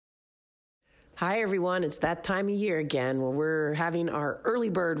Hi, everyone. It's that time of year again where we're having our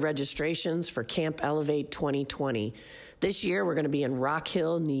early bird registrations for Camp Elevate 2020. This year, we're going to be in Rock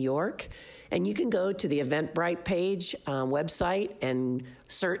Hill, New York. And you can go to the Eventbrite page website and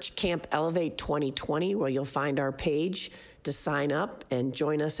search Camp Elevate 2020, where you'll find our page to sign up and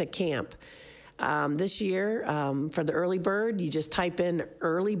join us at camp. This year, for the early bird, you just type in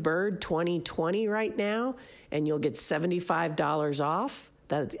early bird 2020 right now, and you'll get $75 off.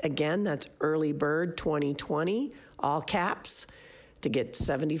 That's early bird 2020, all caps, to get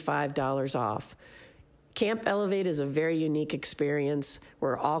 $75 off. Camp Elevate is a very unique experience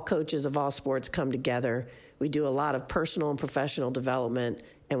where all coaches of all sports come together. We do a lot of personal and professional development,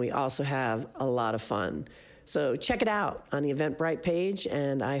 and we also have a lot of fun. So check it out on the Eventbrite page,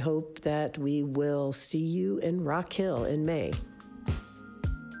 and I hope that we will see you in Rock Hill in May.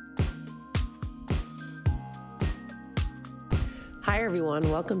 Hi, everyone.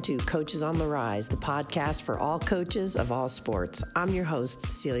 Welcome to Coaches on the Rise, the podcast for all coaches of all sports. I'm your host,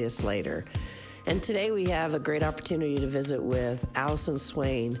 Celia Slater. And today we have a great opportunity to visit with Allison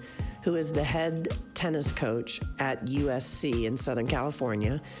Swain, who is the head tennis coach at USC in Southern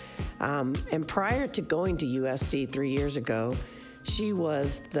California. And prior to going to USC 3 years ago, she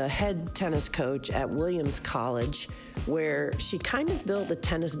was the head tennis coach at Williams College, where she kind of built a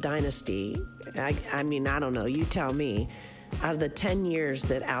tennis dynasty. I mean, I don't know, you tell me. Out of the 10 years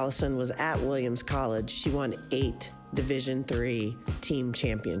that Allison was at Williams College, she won 8 Division III team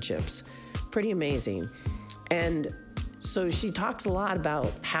championships. Pretty amazing. And so she talks a lot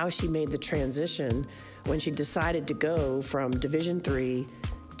about how she made the transition when she decided to go from Division III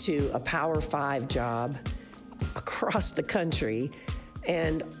to a Power 5 job across the country,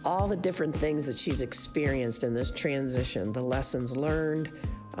 and all the different things that she's experienced in this transition, the lessons learned,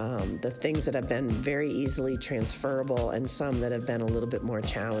 the things that have been very easily transferable, and some that have been a little bit more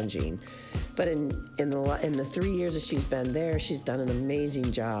challenging. But in the 3 years that she's been there, she's done an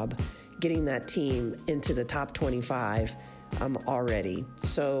amazing job getting that team into the top 25 already.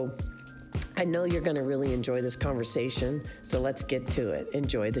 So I know you're going to really enjoy this conversation, so let's get to it.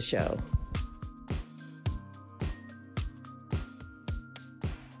 Enjoy the show.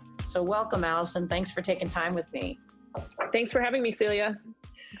 So welcome, Allison. Thanks for taking time with me. Thanks for having me, Celia.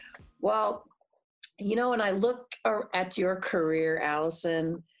 Well, you know, when I look at your career,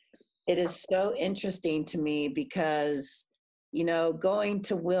 Allison, it is so interesting to me because, you know, going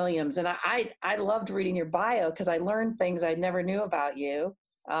to Williams, and I loved reading your bio because I learned things I never knew about you.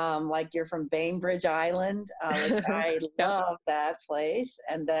 Like you're from Bainbridge Island. I love that place.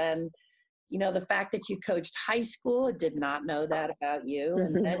 And then, you know, the fact that you coached high school, I did not know that about you.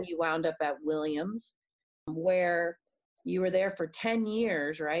 And then you wound up at Williams, where you were there for 10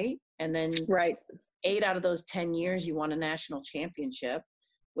 years, right? And then 8 out of those 10 years, you won a national championship,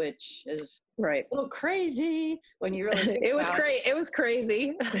 which is a little crazy when you really think It was great. It was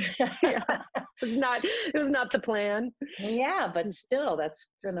crazy. Yeah. It was not the plan. Yeah, but still, that's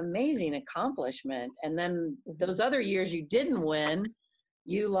an amazing accomplishment. And then those other years you didn't win,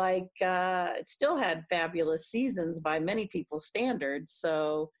 you still had fabulous seasons by many people's standards.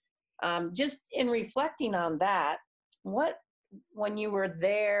 So just in reflecting on that, when you were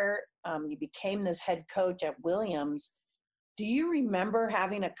there, you became this head coach at Williams. Do you remember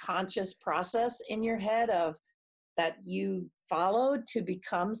having a conscious process in your head of that you followed to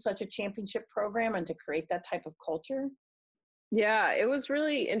become such a championship program and to create that type of culture? Yeah, it was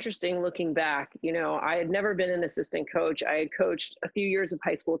really interesting looking back. You know, I had never been an assistant coach. I had coached a few years of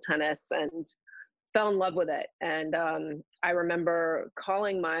high school tennis and fell in love with it. And I remember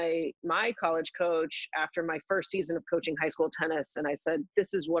calling my college coach after my first season of coaching high school tennis. And I said,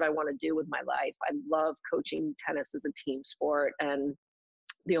 this is what I want to do with my life. I love coaching tennis as a team sport. And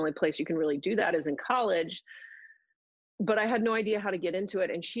the only place you can really do that is in college. But I had no idea how to get into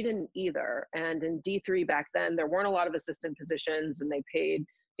it. And she didn't either. And in D3 back then, there weren't a lot of assistant positions, and they paid,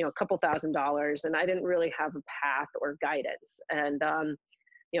 you know, a couple $1,000s. And I didn't really have a path or guidance. And,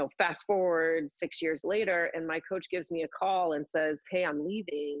 you know, fast forward 6 years later, and my coach gives me a call and says, hey, I'm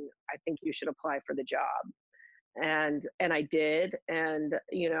leaving. I think you should apply for the job. And I did. And,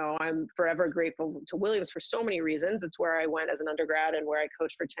 you know, I'm forever grateful to Williams for so many reasons. It's where I went as an undergrad and where I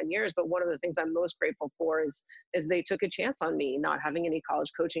coached for 10 years. But one of the things I'm most grateful for is they took a chance on me not having any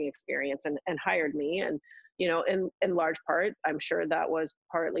college coaching experience and hired me. And, you know, in large part, I'm sure that was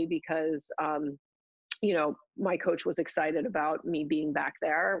partly because, you know, my coach was excited about me being back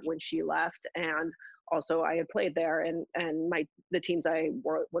there when she left, and also I had played there, and the teams I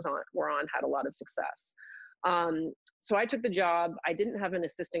were on had a lot of success. So I took the job. I didn't have an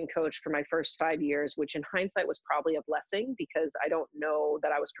assistant coach for my first 5 years, which in hindsight was probably a blessing because I don't know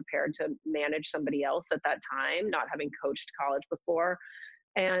that I was prepared to manage somebody else at that time, not having coached college before.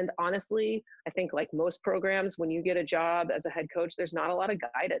 And honestly, I think like most programs, when you get a job as a head coach, there's not a lot of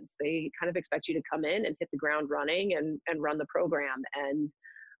guidance. They kind of expect you to come in and hit the ground running and run the program.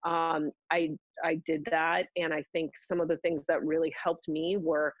 And I did that, and I think some of the things that really helped me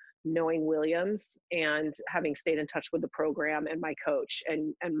were knowing Williams and having stayed in touch with the program and my coach.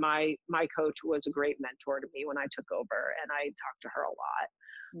 And my coach was a great mentor to me when I took over, and I talked to her a lot.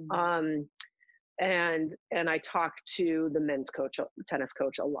 Mhm. And I talked to the men's coach, tennis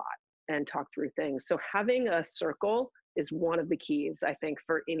coach, a lot and talked through things. So having a circle is one of the keys, I think,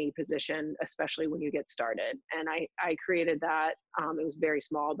 for any position, especially when you get started. And I created that. It was very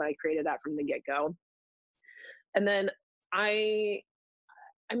small, but I created that from the get go. And then I'm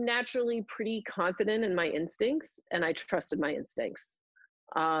naturally pretty confident in my instincts, and I trusted my instincts.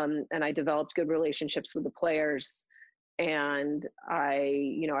 And I developed good relationships with the players. And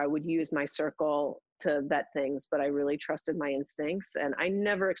I would use my circle to vet things, but I really trusted my instincts. And I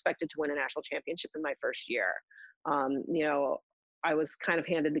never expected to win a national championship in my first year. Um, you know, I was kind of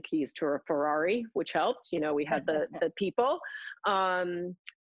handed the keys to a Ferrari, which helped. We had the people. Um,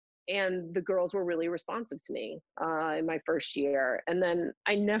 and the girls were really responsive to me in my first year. And then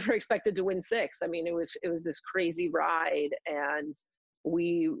I never expected to win six. I mean, it was this crazy ride, and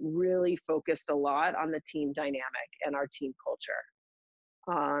we really focused a lot on the team dynamic and our team culture.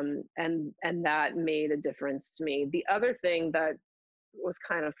 And that made a difference to me. The other thing that was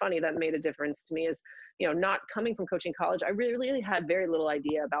kind of funny that made a difference to me is, not coming from coaching college, I really had very little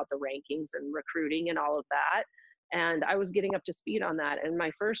idea about the rankings and recruiting and all of that. And I was getting up to speed on that. And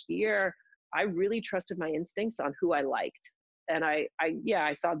my first year, I really trusted my instincts on who I liked. And I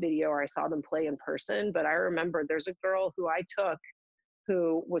saw video or I saw them play in person, but I remember there's a girl who I took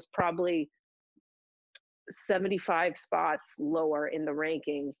who was probably 75 spots lower in the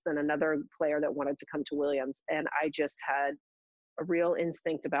rankings than another player that wanted to come to Williams. And I just had a real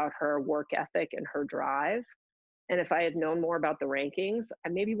instinct about her work ethic and her drive. And if I had known more about the rankings, I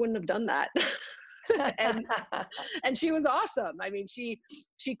maybe wouldn't have done that. and and she was awesome. I mean, she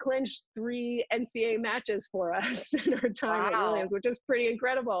clinched 3 NCAA matches for us in her time at Wow. Williams, which is pretty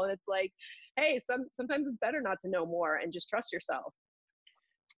incredible. And it's like, hey, sometimes it's better not to know more and just trust yourself.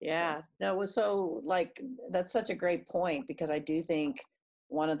 Yeah, no, it was so like that's such a great point because I do think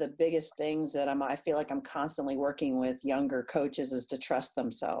one of the biggest things that I feel like I'm constantly working with younger coaches is to trust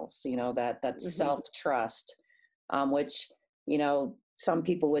themselves, that Mm-hmm. self-trust, which, some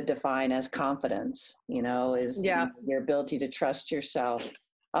people would define as confidence, is Yeah. your ability to trust yourself.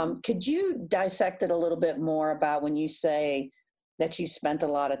 Could you dissect it a little bit more about when you say that you spent a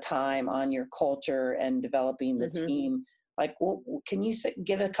lot of time on your culture and developing the Mm-hmm. team? Like, can you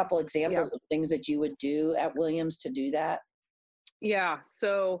give a couple Yeah. examples of things that you would do at Williams to do that? Yeah.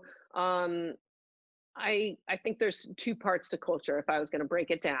 So um, I think there's two parts to culture if I was going to break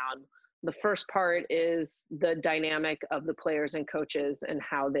it down. The first part is the dynamic of the players and coaches and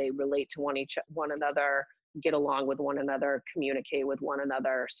how they relate to one another, get along with one another, communicate with one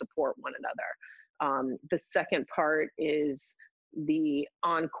another, support one another. The second part is the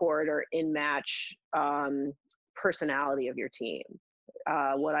on-court or in-match personality of your team.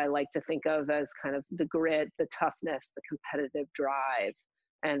 What I like to think of as kind of the grit, the toughness, the competitive drive.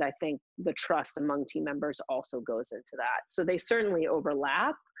 And I think the trust among team members also goes into that. So they certainly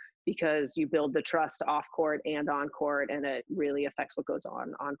overlap because you build the trust off court and on court, and it really affects what goes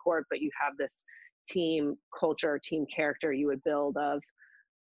on court. But you have this team culture, team character you would build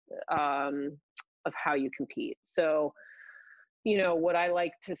um, of how you compete. So, what I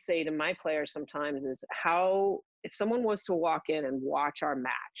like to say to my players sometimes is if someone was to walk in and watch our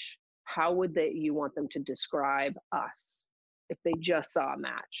match, how would you want them to describe us if they just saw a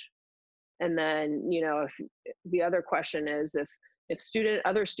match? And then, if the other question is if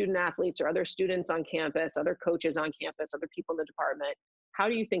other student athletes or other students on campus, other coaches on campus, other people in the department, how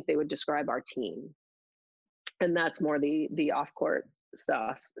do you think they would describe our team? And that's more the off court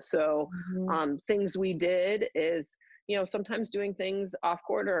stuff. So Mhm. things we did is, sometimes doing things off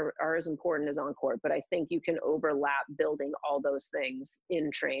court are as important as on court, but I think you can overlap building all those things in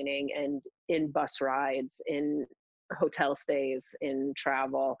training and in bus rides, in hotel stays, in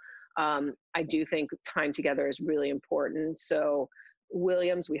travel. I do think time together is really important. So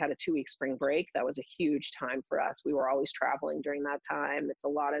Williams, we had a 2-week spring break. That was a huge time for us. We were always traveling during that time. It's a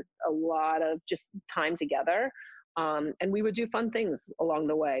lot of just time together. And we would do fun things along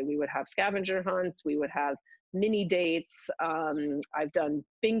the way. We would have scavenger hunts. We would have mini dates. I've done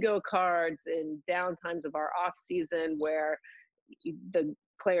bingo cards in downtimes of our off season where the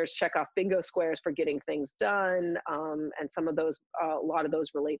players check off bingo squares for getting things done. And some of those, a lot of those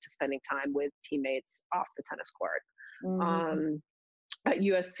relate to spending time with teammates off the tennis court. Mm-hmm. At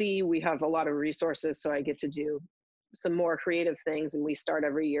USC, we have a lot of resources, so I get to do some more creative things, and we start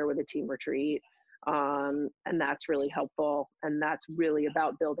every year with a team retreat. And that's really helpful. And that's really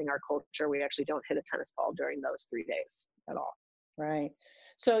about building our culture. We actually don't hit a tennis ball during those 3 days at all. Right.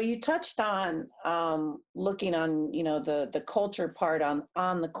 So you touched on looking on, the culture part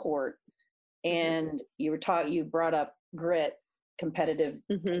on the court, and you brought up grit,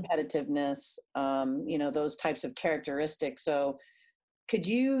 competitiveness, those types of characteristics. So could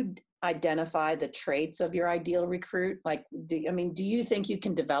you identify the traits of your ideal recruit? Like, do you think you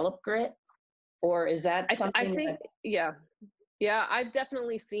can develop grit? Or is that something? I think, yeah, I've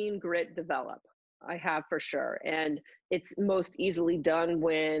definitely seen grit develop. I have, for sure. And it's most easily done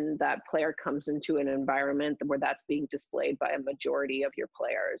when that player comes into an environment where that's being displayed by a majority of your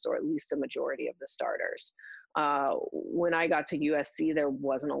players, or at least a majority of the starters. When I got to USC, there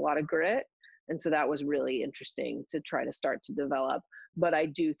wasn't a lot of grit. And so that was really interesting to try to start to develop. But I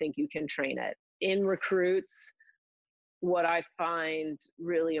do think you can train it. In recruits, what I find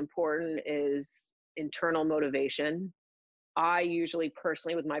really important is internal motivation. I usually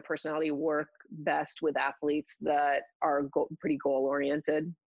personally, with my personality, work best with athletes that are pretty goal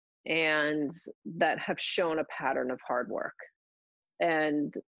oriented and that have shown a pattern of hard work.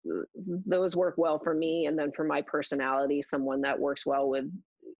 And those work well for me. And then for my personality, someone that works well with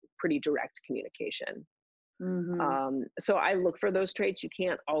pretty direct communication. Mm-hmm. So I look for those traits. You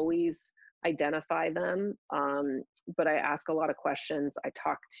can't always identify them, but I ask a lot of questions. I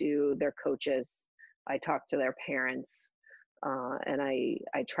talk to their coaches. I talk to their parents. And I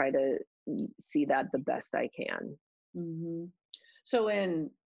try to see that the best I can. Mm-hmm. So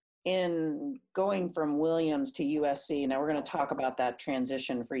in going from Williams to USC, now we're going to talk about that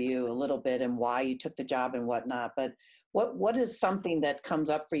transition for you a little bit and why you took the job and whatnot. But what is something that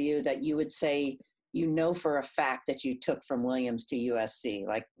comes up for you that you would say, for a fact that you took from Williams to USC,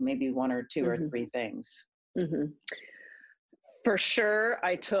 like maybe one or two or three things? Mm-hmm. For sure,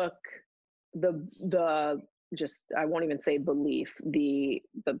 I took I won't even say belief,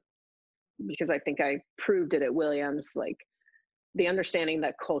 because I think I proved it at Williams, like the understanding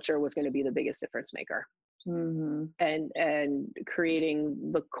that culture was going to be the biggest difference maker. Mm-hmm. And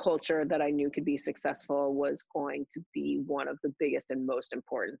creating the culture that I knew could be successful was going to be one of the biggest and most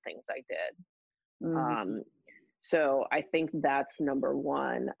important things I did. Mm-hmm. So I think that's number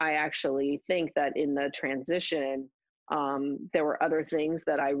one. I actually think that in the transition, there were other things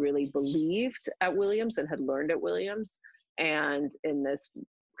that I really believed at Williams and had learned at Williams. And in this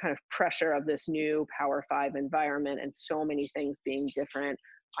kind of pressure of this new Power 5 environment and so many things being different,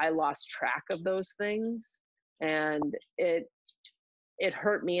 I lost track of those things. And it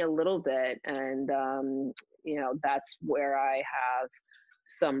hurt me a little bit. And, that's where I have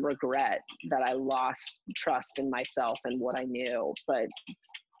some regret that I lost trust in myself and what I knew. But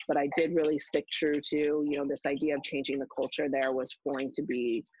I did really stick true to, this idea of changing the culture there was going to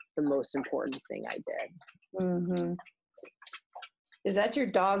be the most important thing I did. Mm-hmm. Is that your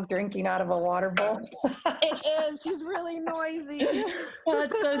dog drinking out of a water bowl? It is. He's really noisy.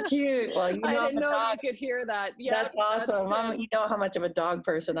 That's so cute. Well, I didn't know you could hear that. Yeah, that's awesome. You know how much of a dog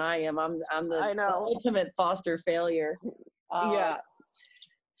person I am. I'm the ultimate foster failure. Yeah.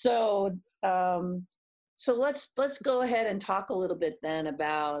 So let's go ahead and talk a little bit then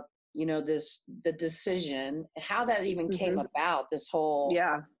about, the decision, how that even came about, this whole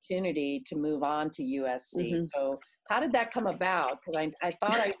opportunity to move on to USC. Mm-hmm. So how did that come about? Because I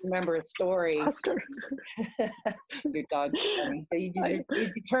thought I remember a story. Oscar. Your dog's funny. He's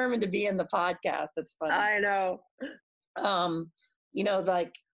determined to be in the podcast. That's funny. I know. I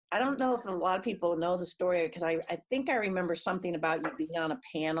don't know if a lot of people know the story, because I think I remember something about you being on a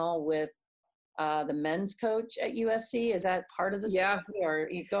panel with the men's coach at USC. Is that part of the story? Or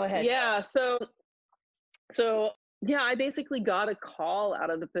you go ahead. Yeah. So I basically got a call out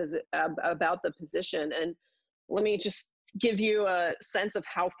of about the position. And let me just give you a sense of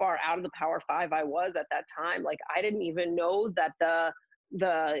how far out of the Power 5 I was at that time. Like, I didn't even know that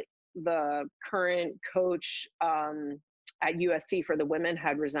the current coach at USC for the women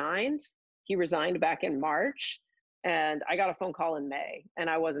had resigned. He resigned back in March. And I got a phone call in May, and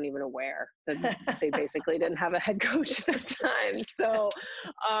I wasn't even aware that they basically didn't have a head coach at that time. So,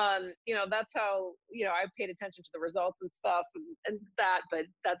 that's how, I paid attention to the results and stuff and that, but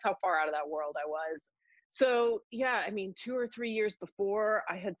that's how far out of that world I was. So, yeah, I mean, 2 or 3 years before,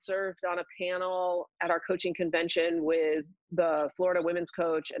 I had served on a panel at our coaching convention with the Florida women's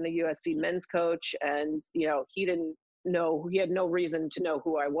coach and the USC men's coach, and, he didn't know, he had no reason to know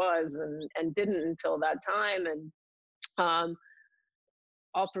who I was, and didn't until that time, and, um,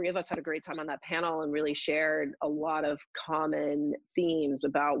 all 3 of us had a great time on that panel and really shared a lot of common themes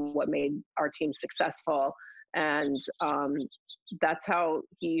about what made our team successful, and, that's how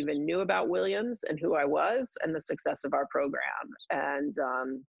he even knew about Williams and who I was and the success of our program. And,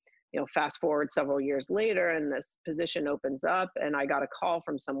 fast forward several years later, and this position opens up, and I got a call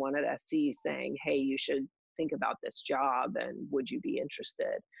from someone at SC saying, "Hey, you should think about this job, and would you be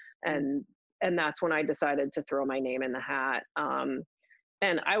interested?" And that's when I decided to throw my name in the hat.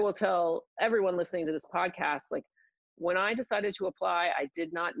 And I will tell everyone listening to this podcast, like, when I decided to apply, I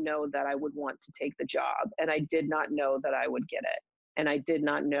did not know that I would want to take the job, and I did not know that I would get it. And I did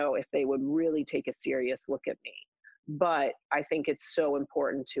not know if they would really take a serious look at me. But I think it's so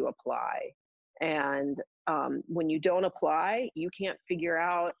important to apply. And when you don't apply, you can't figure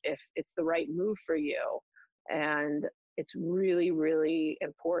out if it's the right move for you. And it's really, really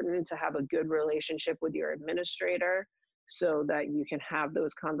important to have a good relationship with your administrator so that you can have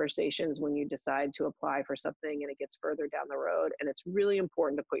those conversations when you decide to apply for something and it gets further down the road. And it's really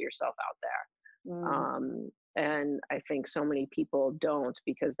important to put yourself out there. And I think so many people don't,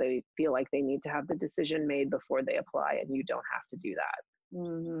 because they feel like they need to have the decision made before they apply, and you don't have to do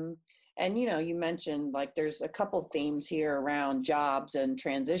that. And, you mentioned, like, there's a couple themes here around jobs and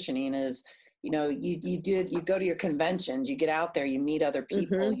transitioning is, you go to your conventions, you get out there, you meet other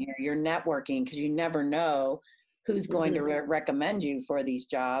people, you're networking, because you never know who's going to recommend you for these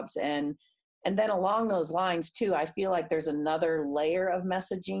jobs. And then along those lines too, I feel like there's another layer of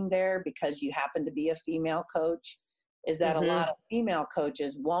messaging there, because you happen to be a female coach, is that a lot of female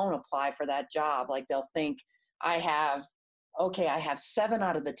coaches won't apply for that job. Like, they'll think, I have 7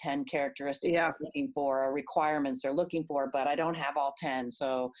 out of the 10 characteristics they're looking for, or requirements they're looking for, but I don't have all 10.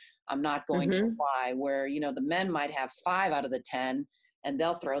 So I'm not going to apply. Where, the men might have 5 out of the 10, and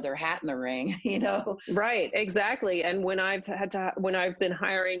they'll throw their hat in the ring, Right, exactly. And when I've been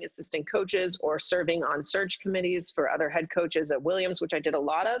hiring assistant coaches or serving on search committees for other head coaches at Williams, which I did a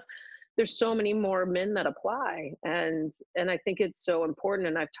lot of, there's so many more men that apply. And I think it's so important.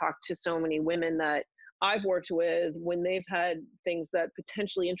 And I've talked to so many women that I've worked with when they've had things that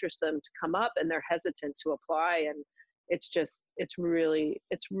potentially interest them to come up, and they're hesitant to apply. And it's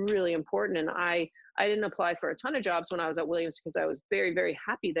really important. And I didn't apply for a ton of jobs when I was at Williams, because I was very, very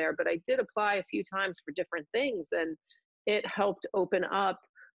happy there, but I did apply a few times for different things, and it helped open up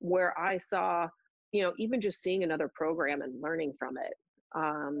where I saw, even just seeing another program and learning from it,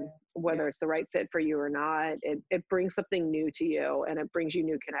 whether it's the right fit for you or not, it brings something new to you, and it brings you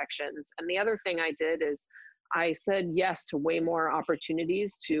new connections. And the other thing I did is I said yes to way more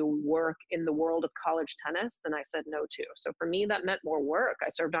opportunities to work in the world of college tennis than I said no to. So for me, that meant more work. I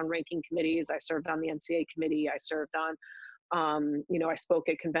served on ranking committees. I served on the NCAA committee. I served on, I spoke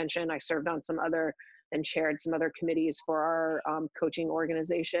at convention. I served on some other and chaired some other committees for our coaching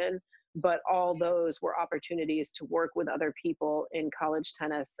organization. But all those were opportunities to work with other people in college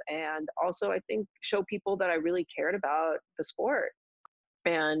tennis, and also, I think, show people that I really cared about the sport.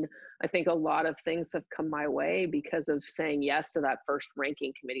 And I think a lot of things have come my way because of saying yes to that first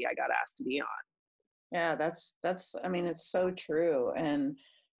ranking committee I got asked to be on. Yeah, that's, I mean, it's so true. And,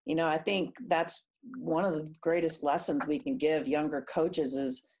 I think that's one of the greatest lessons we can give younger coaches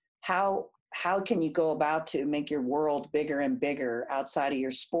is how can you go about to make your world bigger and bigger outside of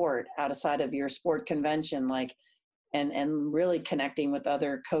your sport, outside of your sport convention, like, and really connecting with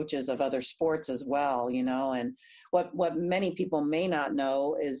other coaches of other sports as well, and what many people may not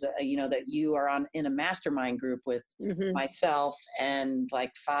know is, that you are in a mastermind group with myself and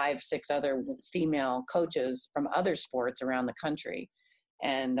like 5, 6 other female coaches from other sports around the country.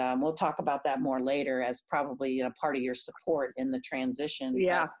 And we'll talk about that more later as probably part of your support in the transition.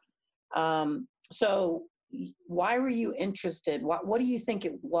 Yeah. So why were you interested? What do you think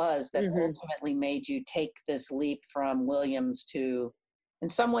it was that ultimately made you take this leap from Williams to, in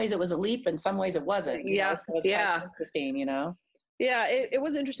some ways it was a leap, in some ways it wasn't. Yeah. So it's kind of interesting, Yeah, it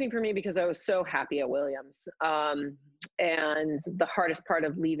was interesting for me because I was so happy at Williams. And the hardest part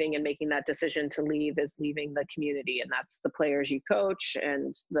of leaving and making that decision to leave is leaving the community. And that's the players you coach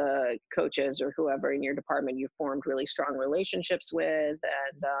and the coaches or whoever in your department you formed really strong relationships with.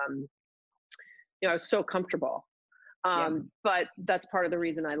 And, I was so comfortable. But that's part of the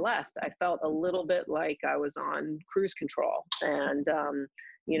reason I left. I felt a little bit like I was on cruise control. And,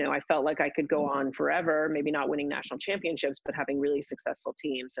 I felt like I could go on forever, maybe not winning national championships, but having really successful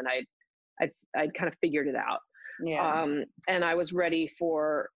teams. And I I'd kind of figured it out. Yeah. And I was ready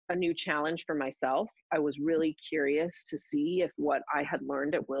for a new challenge for myself. I was really curious to see if what I had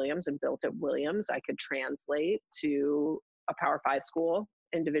learned at Williams and built at Williams, I could translate to a Power Five school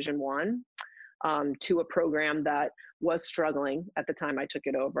in Division One, to a program that was struggling at the time I took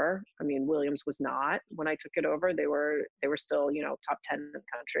it over. I mean, Williams was not when I took it over. They were still, top 10 in the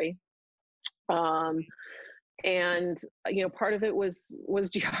country. Um, and part of it was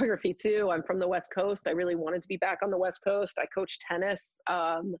geography too. I'm from the West Coast. I really wanted to be back on the West Coast. I coached tennis.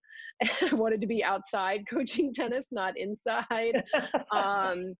 And I wanted to be outside coaching tennis, not inside.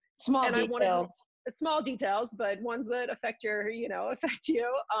 Small and details. I wanted small details, but ones that affect affect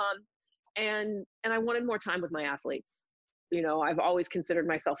you. And I wanted more time with my athletes. I've always considered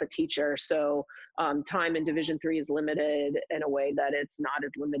myself a teacher, so time in Division III is limited in a way that it's not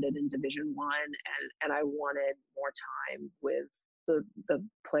as limited in Division I, and I wanted more time with the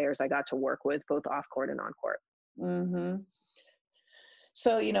players I got to work with, both off court and on court. Mm-hmm.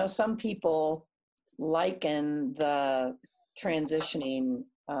 So, some people liken the transitioning.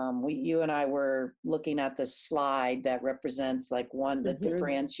 You and I were looking at this slide that represents the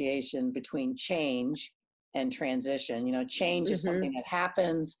differentiation between change and transition. Change is something that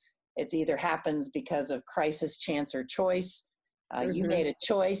happens. It either happens because of crisis, chance, or choice. You made a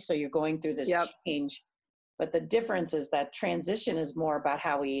choice, so you're going through this change. But the difference is that transition is more about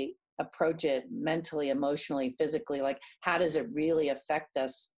how we approach it mentally, emotionally, physically. Like, how does it really affect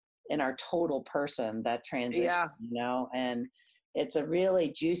us in our total person, that transition, and it's a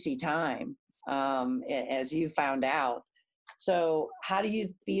really juicy time, as you found out. So how do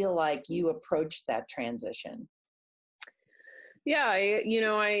you feel like you approached that transition? Yeah,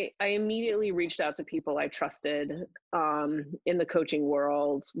 I immediately reached out to people I trusted in the coaching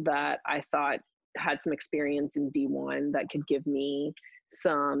world that I thought had some experience in D1 that could give me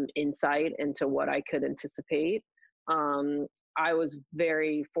some insight into what I could anticipate. I was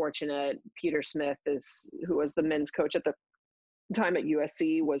very fortunate. Peter Smith, who was the men's coach at the time at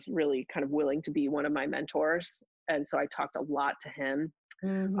USC, was really kind of willing to be one of my mentors. And so I talked a lot to him.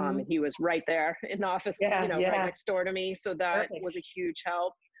 And he was right there in the office, right next door to me. So that was a huge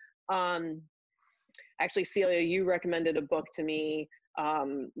help. Actually, Celia, you recommended a book to me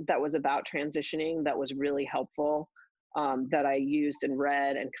that was about transitioning that was really helpful, that I used and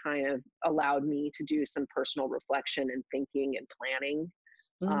read and kind of allowed me to do some personal reflection and thinking and planning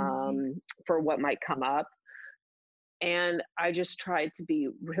for what might come up. And I just tried to be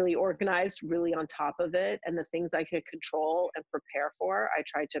really organized, really on top of it. And the things I could control and prepare for, I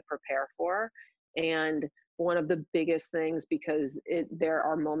tried to prepare for. And one of the biggest things, because there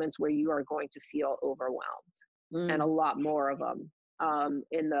are moments where you are going to feel overwhelmed, and a lot more of them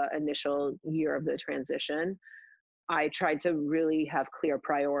in the initial year of the transition. I tried to really have clear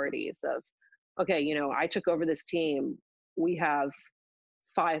priorities of, okay, I took over this team. We have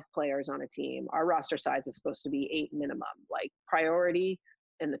 5 players on a team. Our roster size is supposed to be 8 minimum. Like, priority,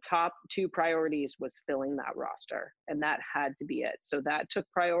 and the top 2 priorities was filling that roster, and that had to be it. So that took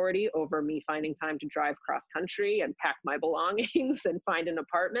priority over me finding time to drive cross country and pack my belongings and find an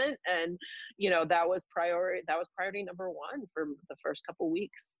apartment. And that was priority number 1 for the first couple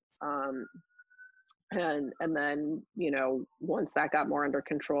weeks. And then once that got more under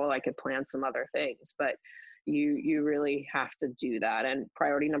control, I could plan some other things. But you really have to do that. And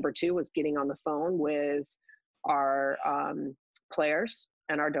priority number 2 was getting on the phone with our players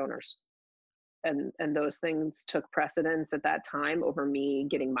and our donors. And those things took precedence at that time over me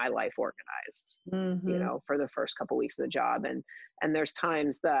getting my life organized, for the first couple weeks of the job. And there's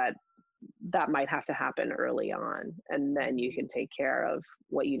times that might have to happen early on, and then you can take care of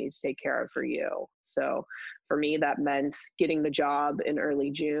what you need to take care of for you. So for me, that meant getting the job in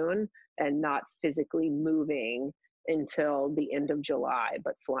early June and not physically moving until the end of July,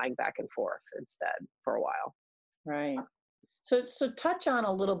 but flying back and forth instead for a while. Right. So touch on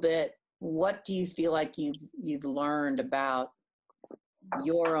a little bit, what do you feel like you've learned about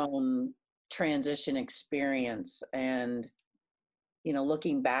your own transition experience, and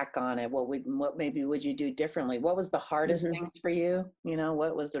looking back on it, what maybe would you do differently? What was the hardest things for you?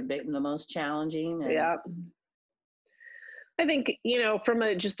 What was the most challenging? Yeah. I think, from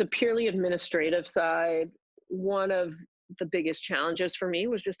just a purely administrative side, one of the biggest challenges for me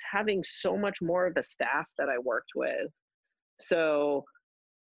was just having so much more of a staff that I worked with. So,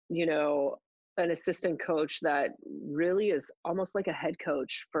 an assistant coach that really is almost like a head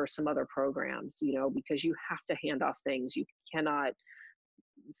coach for some other programs, because you have to hand off things. You cannot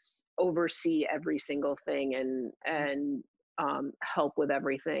oversee every single thing and help with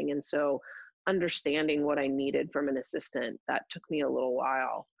everything. And so understanding what I needed from an assistant, that took me a little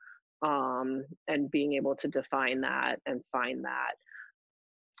while. and being able to define that and find that.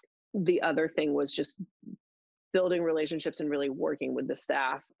 The other thing was just building relationships and really working with the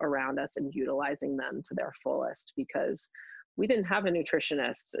staff around us and utilizing them to their fullest, because we didn't have a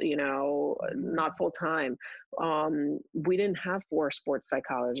nutritionist, not full time. We didn't have 4 sports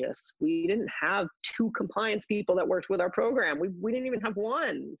psychologists. We didn't have 2 compliance people that worked with our program. We didn't even have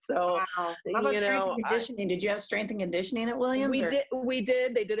 1. So, Wow. How about strength and conditioning? Did you have strength and conditioning at Williams? We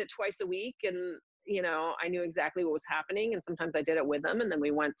did. They did it twice a week, and I knew exactly what was happening, and sometimes I did it with them. And then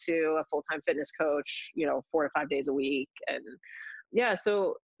we went to a full-time fitness coach, 4 to 5 days a week. And yeah,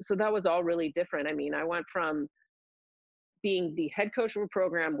 so that was all really different. I mean, I went from being the head coach of a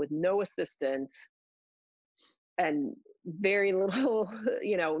program with no assistant and very little,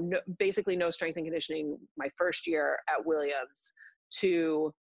 basically no strength and conditioning my first year at Williams,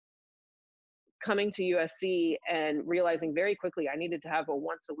 to coming to USC and realizing very quickly I needed to have a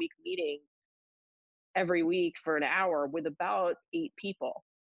once a week meeting every week for an hour with about 8 people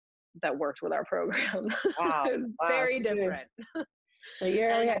that worked with our program. Wow. Very different. So you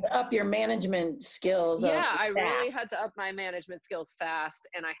really had to up your management skills. Yeah, I really had to up my management skills fast,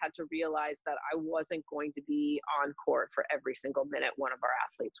 and I had to realize that I wasn't going to be on court for every single minute one of our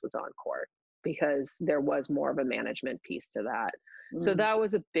athletes was on court, because there was more of a management piece to that. So that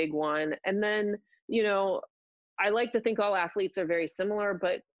was a big one. And then, I like to think all athletes are very similar,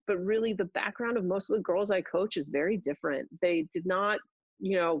 but really the background of most of the girls I coach is very different. They did not,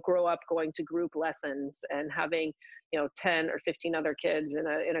 grow up going to group lessons and having, 10 or 15 other kids in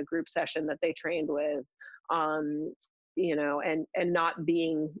a group session that they trained with, and not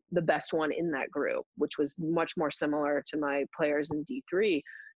being the best one in that group, which was much more similar to my players in D3.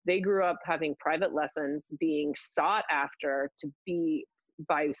 They grew up having private lessons, being sought after to be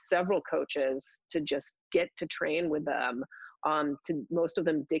by several coaches to just get to train with them, to most of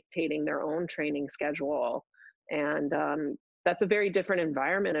them dictating their own training schedule. And that's a very different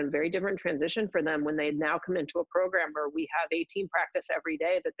environment and very different transition for them when they now come into a program where we have 18 practice every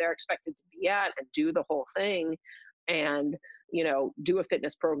day that they're expected to be at and do the whole thing, and do a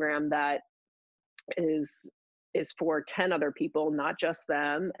fitness program that is for 10 other people, not just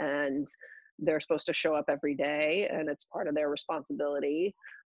them, and they're supposed to show up every day and it's part of their responsibility.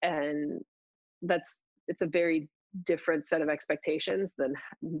 And it's a very different set of expectations than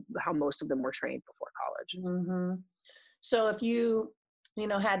how most of them were trained before college. Mm-hmm. So if you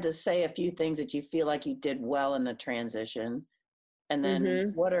had to say a few things that you feel like you did well in the transition, and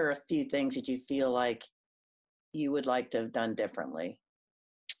then what are a few things that you feel like you would like to have done differently?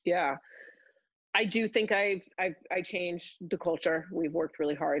 Yeah, I do think I changed the culture. We've worked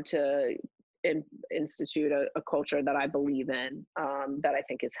really hard to institute a culture that I believe in, that I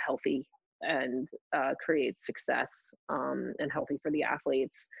think is healthy and creates success, and healthy for the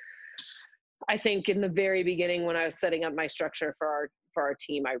athletes. I think in the very beginning, when I was setting up my structure for our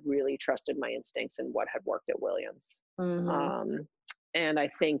team, I really trusted my instincts and what had worked at Williams. And I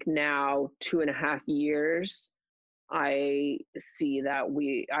think now, 2.5 years, I see that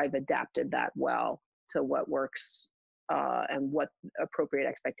I've adapted that well to what works, and what appropriate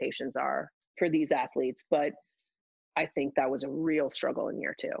expectations are for these athletes. But I think that was a real struggle in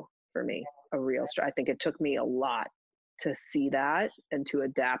year 2 for me. I think it took me a lot to see that and to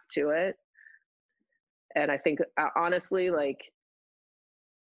adapt to it. And I think, honestly, like,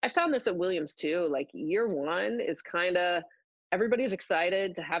 I found this at Williams too. Like, year 1 is kind of, everybody's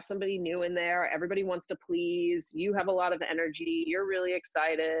excited to have somebody new in there. Everybody wants to please. You have a lot of energy. You're really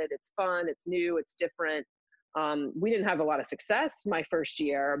excited. It's fun. It's new. It's different. We didn't have a lot of success my first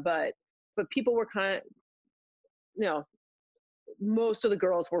year, but people were kind of, most of the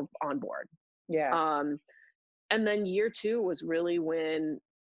girls were on board. Yeah. And then year 2 was really when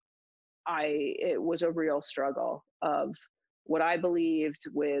it was a real struggle of what I believed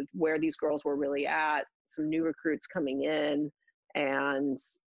with where these girls were really at, some new recruits coming in, and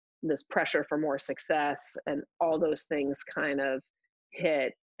this pressure for more success, and all those things kind of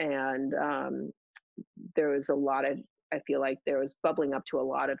hit. And there was I feel like there was bubbling up to a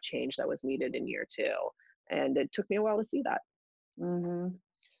lot of change that was needed in year 2. And it took me a while to see that. And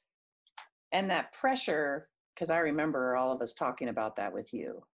that pressure, because I remember all of us talking about that with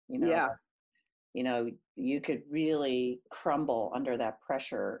you. Yeah. You could really crumble under that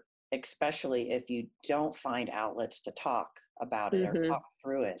pressure, especially if you don't find outlets to talk about it or talk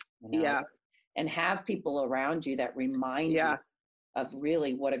through it. Yeah. And have people around you that remind you of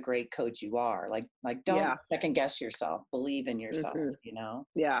really what a great coach you are. Like don't second guess yourself, believe in yourself,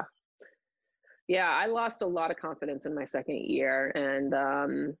 Yeah. Yeah. I lost a lot of confidence in my second year. And,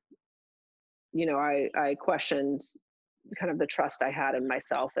 I questioned kind of the trust I had in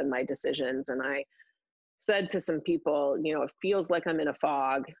myself and my decisions. And I said to some people, it feels like I'm in a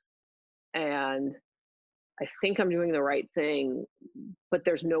fog, and I think I'm doing the right thing, but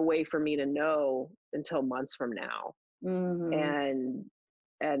there's no way for me to know until months from now. Mm-hmm.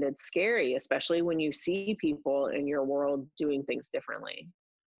 And it's scary, especially when you see people in your world doing things differently.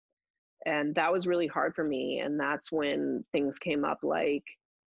 And that was really hard for me. And that's when things came up like,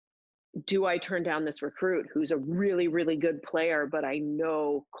 do I turn down this recruit who's a really, really good player, but I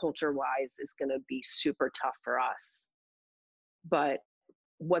know culture wise is going to be super tough for us? But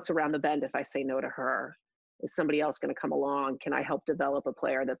what's around the bend if I say no to her? Is somebody else going to come along? Can I help develop a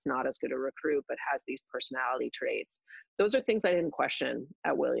player that's not as good a recruit, but has these personality traits? Those are things I didn't question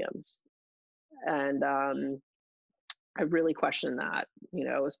at Williams. And I really questioned that,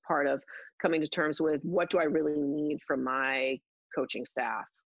 as part of coming to terms with what do I really need from my coaching staff?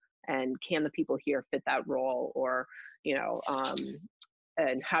 And can the people here fit that role? Or,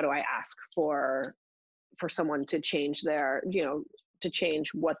 and how do I ask for someone to change their, to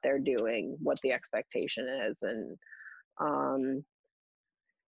change what they're doing, what the expectation is.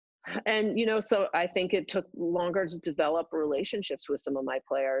 So I think it took longer to develop relationships with some of my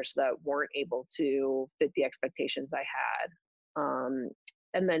players that weren't able to fit the expectations I had.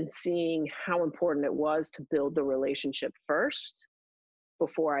 And then seeing how important it was to build the relationship first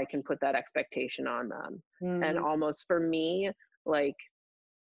before I can put that expectation on them. Mm-hmm. And almost for me, like,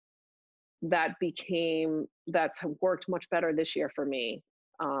 that's worked much better this year for me.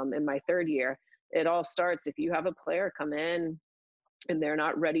 In my third year, it all starts if you have a player come in and they're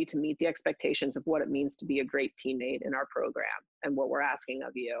not ready to meet the expectations of what it means to be a great teammate in our program and what we're asking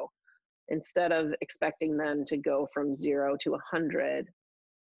of you. Instead of expecting them to go from 0 to 100,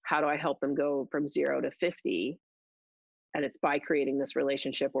 how do I help them go from 0 to 50? And it's by creating this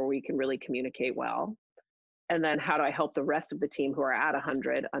relationship where we can really communicate well. And then how do I help the rest of the team who are at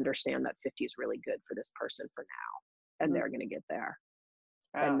 100 understand that 50 is really good for this person for now, and they're going to get there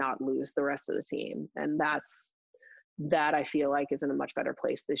and not lose the rest of the team. And that I feel like is in a much better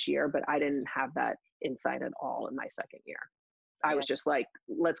place this year, but I didn't have that insight at all in my second year. I was just like,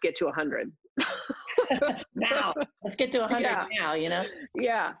 let's get to 100. Now, let's get to 100 now,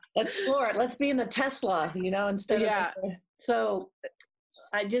 Yeah. Let's explore it. Let's be in the Tesla, instead of. So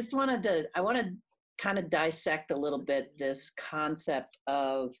I just want to kind of dissect a little bit this concept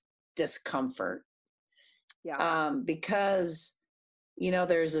of discomfort. Yeah. Because,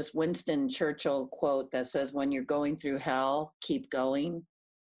 there's this Winston Churchill quote that says, when you're going through hell, keep going.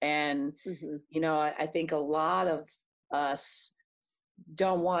 And, I think a lot of us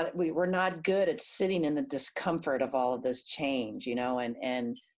we're not good at sitting in the discomfort of all of this change,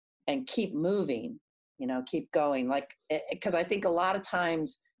 and keep moving, keep going. Like, because I think a lot of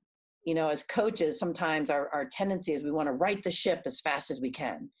times, as coaches, sometimes our tendency is we want to right the ship as fast as we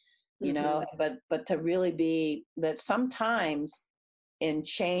can, but to really be that sometimes in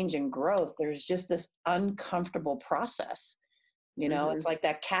change and growth, there's just this uncomfortable process, it's like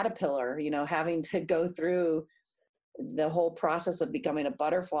that caterpillar, having to go through the whole process of becoming a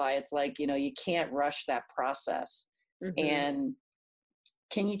butterfly. It's like, you can't rush that process. And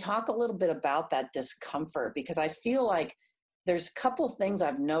can you talk a little bit about that discomfort? Because I feel like there's a couple things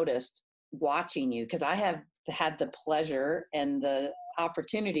I've noticed watching you, because I have had the pleasure and the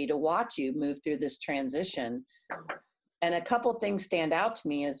opportunity to watch you move through this transition. And a couple things stand out to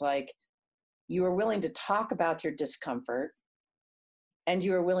me is like, you are willing to talk about your discomfort and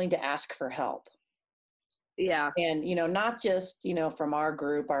you are willing to ask for help. Yeah. And, not just, from our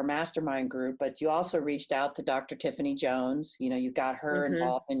group, our mastermind group, but you also reached out to Dr. Tiffany Jones. You got her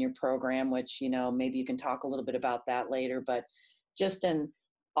involved in your program, which, maybe you can talk a little bit about that later, but just in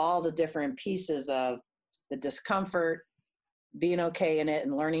all the different pieces of the discomfort, being okay in it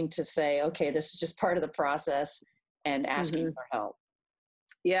and learning to say, okay, this is just part of the process, and asking for help.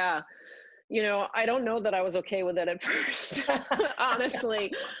 Yeah. I don't know that I was okay with it at first,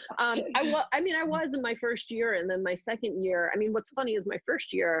 honestly. I was in my first year, and then my second year, what's funny is my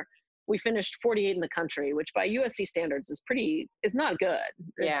first year, we finished 48 in the country, which by USC standards is not good.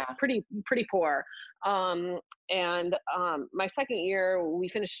 It's pretty poor. My second year, we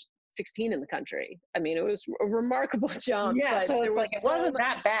finished 16 in the country. it was a remarkable jump. Yeah, but so it's like, it wasn't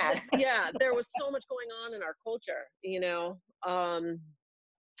that bad. Yeah, there was so much going on in our culture,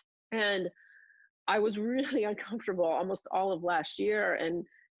 and I was really uncomfortable almost all of last year and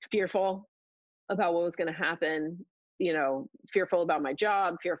fearful about what was going to happen, fearful about my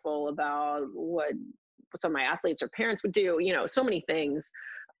job, fearful about what some of my athletes or parents would do, so many things.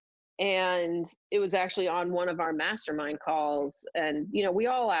 And it was actually on one of our mastermind calls. And, we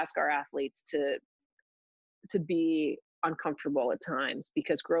all ask our athletes to be uncomfortable at times,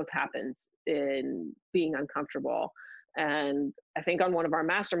 because growth happens in being uncomfortable. And I think on one of our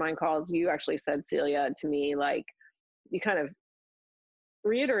mastermind calls, you actually said, Celia, to me, like, you kind of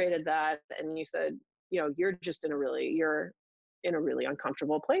reiterated that, and you said, you're in a really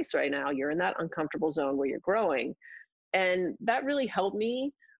uncomfortable place right now. You're in that uncomfortable zone where you're growing. And that really helped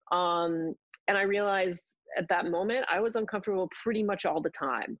me. And I realized at that moment, I was uncomfortable pretty much all the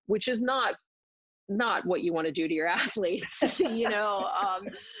time, which is not what you want to do to your athletes,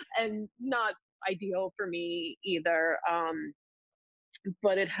 and not ideal for me either.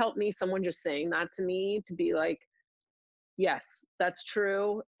 But it helped me, someone just saying that to me, to be like, yes, that's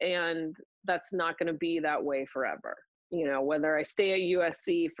true. And that's not going to be that way forever. Whether I stay at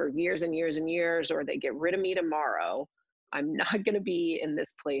USC for years and years and years, or they get rid of me tomorrow, I'm not going to be in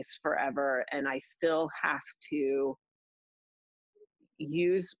this place forever. And I still have to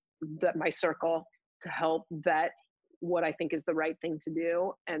use my circle to help vet what I think is the right thing to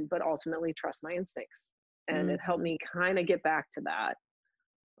do, but ultimately trust my instincts. And it helped me kind of get back to that.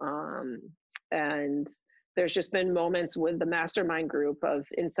 And there's just been moments with the mastermind group of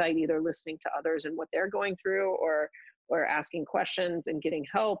insight, either listening to others and what they're going through, or asking questions and getting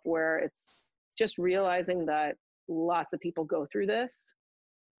help, where it's just realizing that lots of people go through this,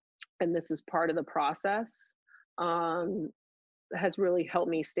 and this is part of the process. Has really helped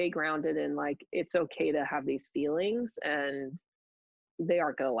me stay grounded in, like, it's okay to have these feelings, and they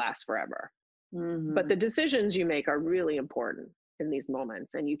aren't going to last forever. But the decisions you make are really important in these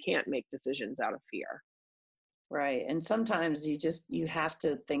moments, and you can't make decisions out of fear. Right. And sometimes you have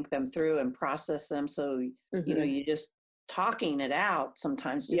to think them through and process them. So, you just talking it out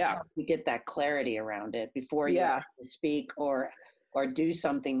sometimes just helps you get that clarity around it before you have to speak or do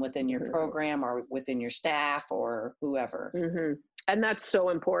something within your program or within your staff or whoever. And that's so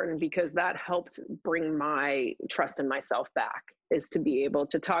important, because that helped bring my trust in myself back, is to be able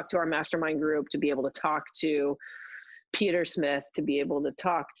to talk to our mastermind group, to be able to talk to Peter Smith, to be able to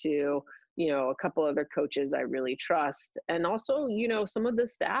talk to, a couple other coaches I really trust. And also, some of the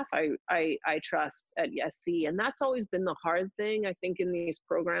staff I trust at SC. And that's always been the hard thing, I think, in these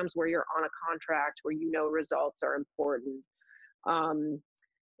programs where you're on a contract, where results are important,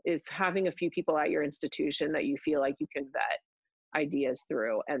 is having a few people at your institution that you feel like you can vet ideas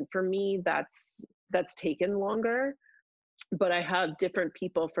through. And for me, that's taken longer, but I have different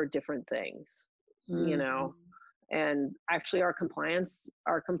people for different things, and actually our compliance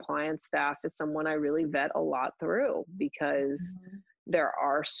staff is someone I really vet a lot through, because there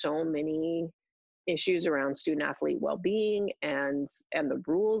are so many issues around student athlete well-being and the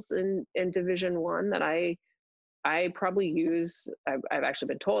rules in Division I that I probably use. I've actually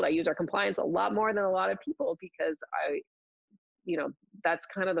been told I use our compliance a lot more than a lot of people, because that's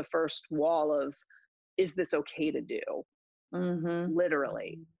kind of the first wall of, is this okay to do?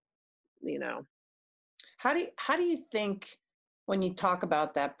 Literally, How do you think, when you talk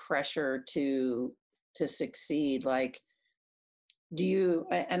about that pressure to succeed, like, do you,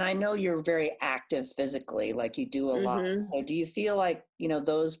 and I know you're very active physically, like you do a lot. So do you feel like,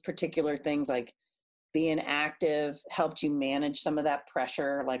 those particular things, like being active, helped you manage some of that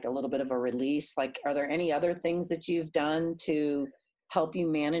pressure, like a little bit of a release? Like, are there any other things that you've done to help you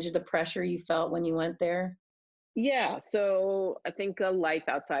manage the pressure you felt when you went there? Yeah, so I think a life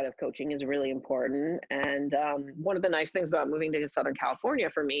outside of coaching is really important. And one of the nice things about moving to Southern California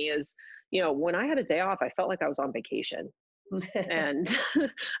for me is, when I had a day off, I felt like I was on vacation. And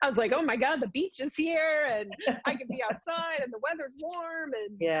I was like, oh my God, the beach is here, and I can be outside, and the weather's warm,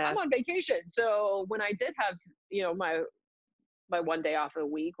 and I'm on vacation. So when I did have, my one day off a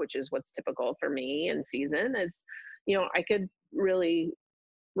week, which is what's typical for me in season, is, I could really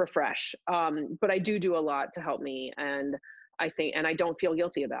refresh. But I do a lot to help me. And I don't feel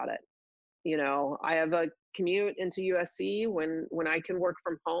guilty about it. I have a commute into USC when I can work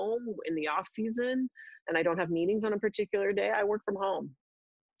from home in the off season, and I don't have meetings on a particular day, I work from home.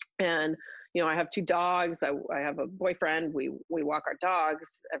 And, I have 2 dogs. I have a boyfriend. We walk our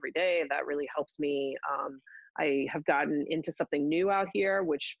dogs every day. That really helps me. I have gotten into something new out here,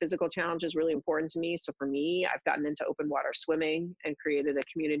 which physical challenge is really important to me. So for me, I've gotten into open water swimming and created a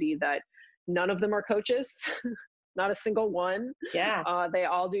community that none of them are coaches, not a single one. They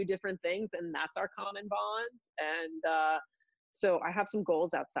all do different things, and that's our common bond. And so I have some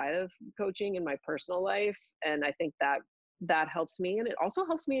goals outside of coaching in my personal life. And I think that helps me. And it also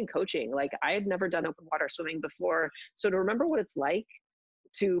helps me in coaching. Like, I had never done open water swimming before. So to remember what it's like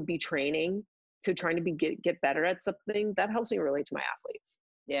to be training, to trying to get better at something, that helps me relate to my athletes.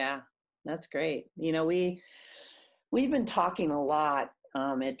 Yeah, that's great. We've been talking a lot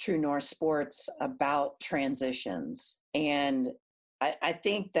at True North Sports about transitions. And I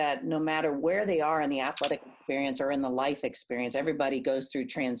think that no matter where they are in the athletic experience or in the life experience, everybody goes through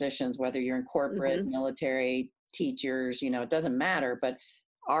transitions, whether you're in corporate, military, teachers, it doesn't matter. But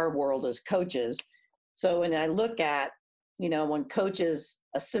our world is coaches. So when I look at, when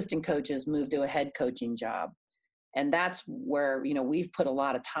assistant coaches move to a head coaching job, and that's where, we've put a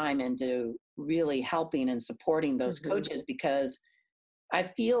lot of time into really helping and supporting those coaches, because I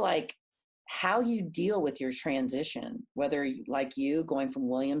feel like how you deal with your transition, whether like you going from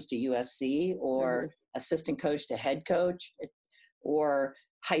Williams to USC or assistant coach to head coach or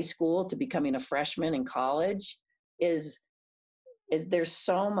high school to becoming a freshman in college, is there's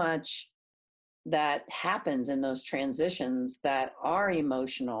so much that happens in those transitions that are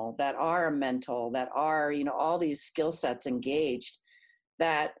emotional, that are mental, that are, all these skill sets engaged,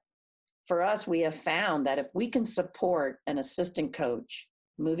 that for us, we have found that if we can support an assistant coach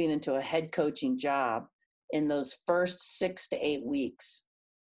moving into a head coaching job in those first 6 to 8 weeks,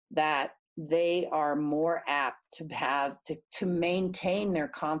 that they are more apt to maintain their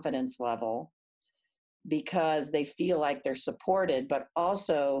confidence level, because they feel like they're supported, but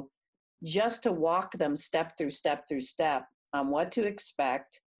also just to walk them step through step on what to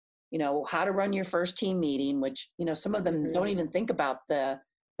expect, how to run your first team meeting, which, some of them don't even think about that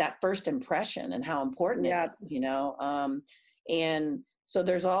first impression and how important it is, and so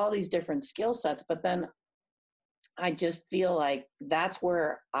there's all these different skill sets. But then I just feel like that's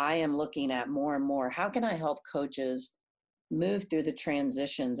where I am looking at more and more. How can I help coaches move through the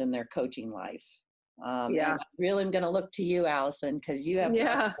transitions in their coaching life? And I really am going to look to you, Allison, because you have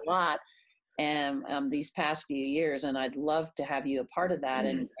a lot and these past few years, and I'd love to have you a part of that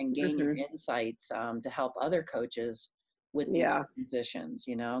and gain your insights to help other coaches with these transitions,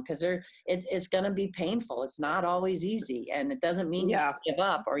 because it's going to be painful. It's not always easy, and it doesn't mean you give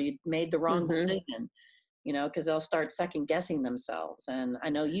up or you made the wrong decision, because they'll start second guessing themselves. And I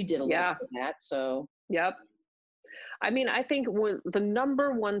know you did a little bit of that. So I mean, I think the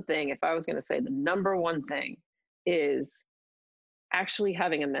number one thing, if I was going to say the number one thing, is actually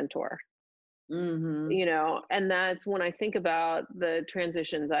having a mentor. And that's when I think about the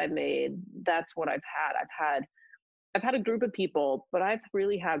transitions I've made, that's what I've had. I've had a group of people, but I've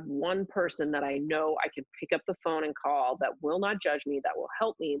really had one person that I know I can pick up the phone and call, that will not judge me, that will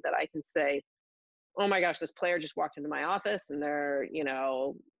help me, that I can say, oh my gosh, this player just walked into my office and they're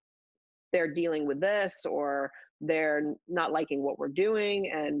dealing with this, or they're not liking what we're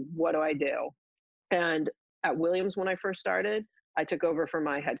doing, and what do I do? And at Williams, when I first started, I took over for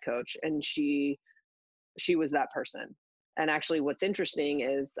my head coach, and she was that person. And actually, what's interesting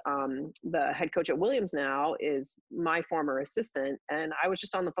is the head coach at Williams now is my former assistant. And I was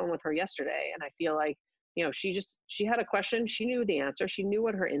just on the phone with her yesterday, and I feel like, she had a question. She knew the answer. She knew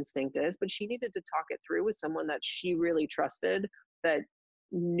what her instinct is, but she needed to talk it through with someone that she really trusted, that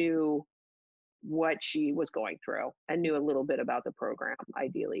knew what she was going through and knew a little bit about the program,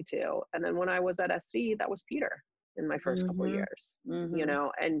 ideally too. And then when I was at SC, that was Peter in my first couple of years, and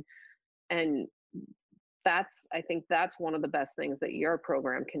I think that's one of the best things that your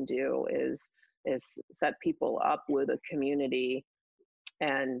program can do is set people up with a community,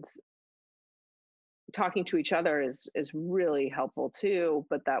 and talking to each other is really helpful too.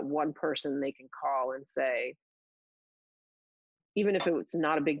 But that one person they can call and say, even if it's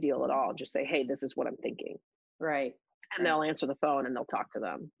not a big deal at all, just say, hey, this is what I'm thinking. Right. And they'll answer the phone and they'll talk to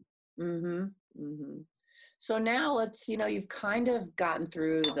them. So now let's, you've kind of gotten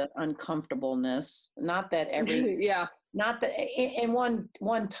through the uncomfortableness, not that every, not that in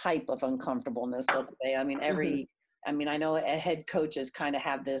one type of uncomfortableness, let's say. I mean, I know head coaches kind of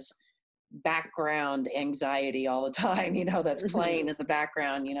have this background anxiety all the time, that's playing in the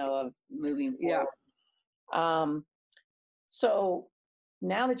background, of moving forward. So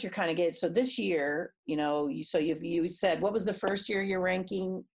now that you're kind of getting, so this year, you said, what was the first year your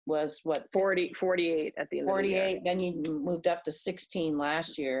ranking was? What? 48 at the end 48, of the year. Then you moved up to 16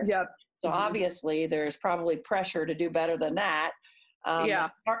 last year. Yep. So obviously there's probably pressure to do better than that. How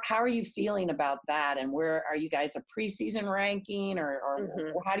are you feeling about that? And where are you guys, a preseason ranking or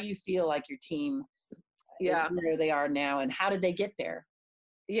how do you feel like your team is where they are now, and how did they get there?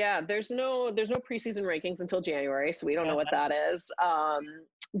 Yeah, there's no preseason rankings until January, so we don't know what that is.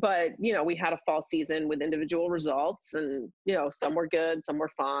 But we had a fall season with individual results, and some were good, some were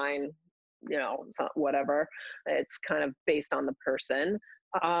fine, whatever. It's kind of based on the person.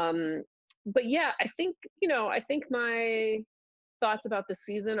 But yeah, I think my thoughts about the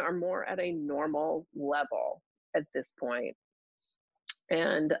season are more at a normal level at this point.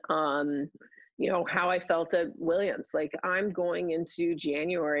 And how I felt at Williams. Like, I'm going into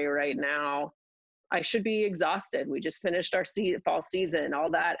January right now. I should be exhausted. We just finished our fall season,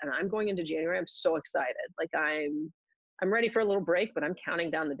 all that, and I'm going into January. I'm so excited. Like, I'm ready for a little break, but I'm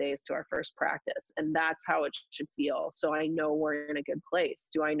counting down the days to our first practice, and that's how it should feel. So I know we're in a good place.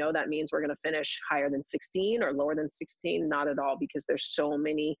 Do I know that means we're going to finish higher than 16 or lower than 16? Not at all, because there's so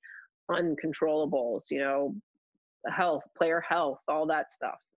many uncontrollables. Health, player health, all that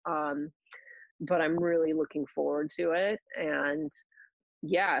stuff. But I'm really looking forward to it. And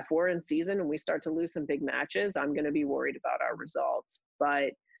yeah, if we're in season and we start to lose some big matches, I'm going to be worried about our results.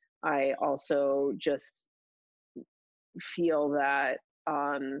 But I also just feel that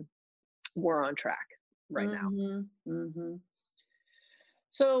we're on track right now. Mm-hmm.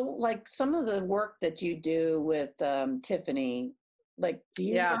 So, like, some of the work that you do with Tiffany, like, do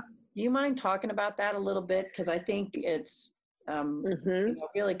you mind talking about that a little bit? Because I think it's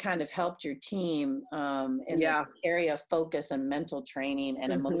really kind of helped your team in the area of focus and mental training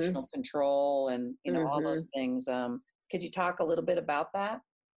and emotional control and all those things. Could you talk a little bit about that?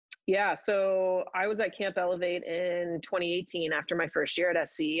 Yeah, so I was at Camp Elevate in 2018 after my first year at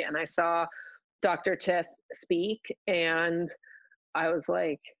SC, and I saw Dr. Tiff speak, and I was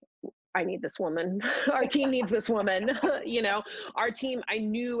like, I need this woman. Our team needs this woman. Our team, I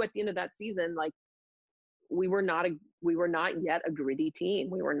knew at the end of that season, like, we were not yet a gritty team.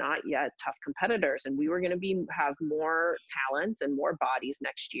 We were not yet tough competitors, and we were going to have more talent and more bodies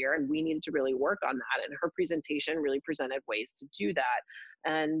next year. And we needed to really work on that. And her presentation really presented ways to do that.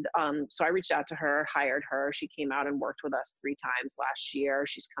 And so I reached out to her, hired her. She came out and worked with us 3 times last year.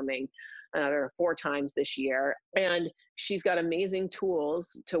 She's coming another 4 times this year. And she's got amazing tools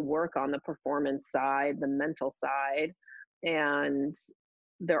to work on the performance side, the mental side, and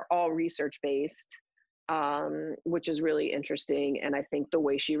they're all research-based. Which is really interesting. And I think the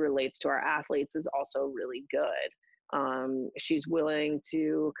way she relates to our athletes is also really good. She's willing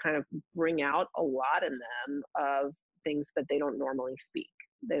to kind of bring out a lot in them of things that they don't normally speak.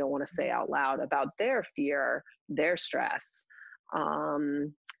 They don't want to say out loud about their fear, their stress,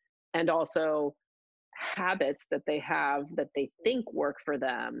 and also habits that they have that they think work for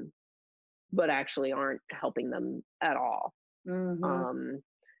them, but actually aren't helping them at all.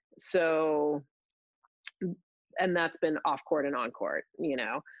 And that's been off court and on court,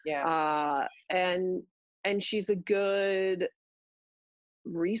 Yeah. And she's a good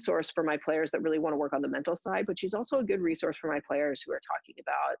resource for my players that really want to work on the mental side, but she's also a good resource for my players who are talking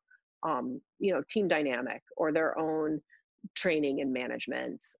about, team dynamic or their own training and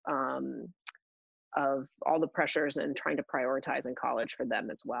management, of all the pressures and trying to prioritize in college for them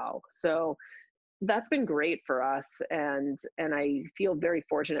as well. So that's been great for us. And I feel very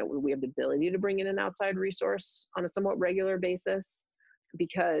fortunate when we have the ability to bring in an outside resource on a somewhat regular basis,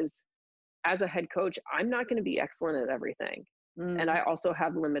 because as a head coach, I'm not going to be excellent at everything. And I also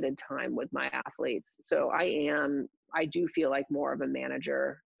have limited time with my athletes. So I do feel like more of a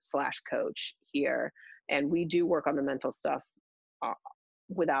manager / coach here. And we do work on the mental stuff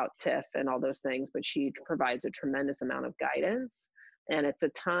without Tiff and all those things, but she provides a tremendous amount of guidance. And it's a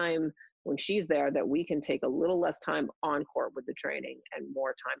time when she's there that we can take a little less time on court with the training and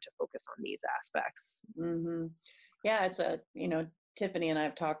more time to focus on these aspects. Yeah, it's Tiffany and I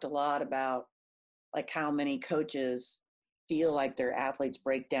have talked a lot about like how many coaches feel like their athletes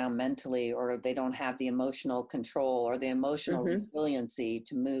break down mentally, or they don't have the emotional control or the emotional resiliency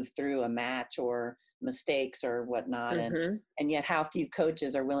to move through a match or mistakes or whatnot. And yet how few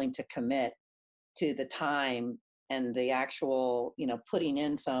coaches are willing to commit to the time and the actual, putting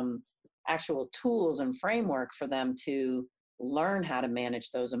in some actual tools and framework for them to learn how to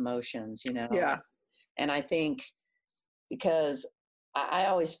manage those emotions, Yeah. And I think because I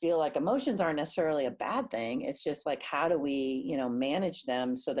always feel like emotions aren't necessarily a bad thing. It's just like, how do we, manage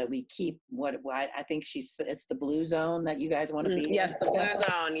them so that we keep what I think it's the blue zone that you guys want to be. Yes, the blue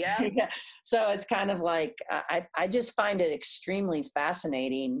zone. Yeah. Yeah. So it's kind of like, I just find it extremely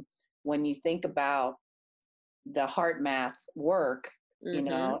fascinating when you think about the heart math work,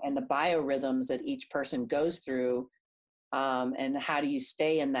 and the biorhythms that each person goes through, and how do you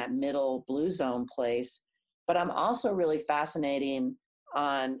stay in that middle blue zone place. But I'm also really fascinating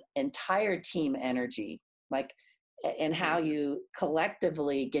on entire team energy, like, and how you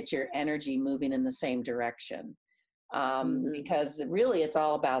collectively get your energy moving in the same direction. Because really it's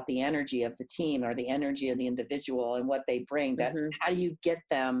all about the energy of the team or the energy of the individual and what they bring. That how do you get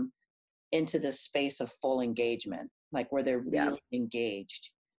them into this space of full engagement, like where they're really engaged.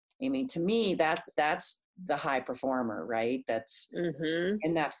 I mean, to me, that's the high performer, right? That's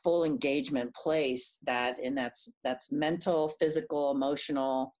in that full engagement place, that's mental, physical,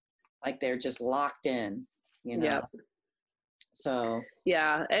 emotional, like they're just locked in, you know? Yep. So.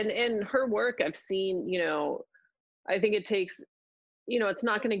 Yeah. And her work I've seen, I think it takes, it's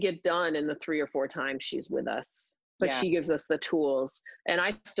not going to get done in the 3 or 4 times she's with us, but Yeah. she gives us the tools. And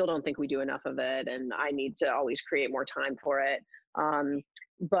I still don't think we do enough of it. And I need to always create more time for it.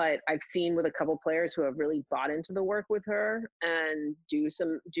 But I've seen with a couple players who have really bought into the work with her and do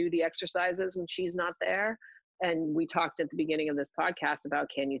the exercises when she's not there. And we talked at the beginning of this podcast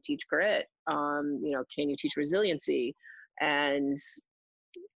about, can you teach grit? Can you teach resiliency? And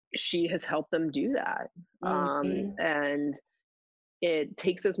she has helped them do that. Mm-hmm. And it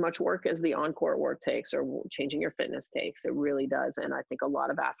takes as much work as the on-court work takes, or changing your fitness takes. It really does. And I think a lot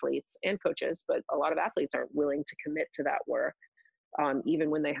of athletes and coaches, but a lot of athletes aren't willing to commit to that work,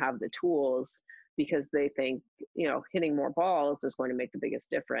 even when they have the tools, because they think, hitting more balls is going to make the biggest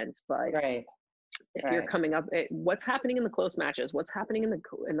difference. But Right. if you're coming up, what's happening in the close matches? What's happening in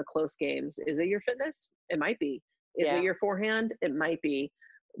the close games? Is it your fitness? It might be. Is it your forehand? It might be.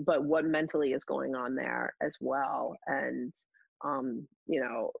 But what mentally is going on there as well? And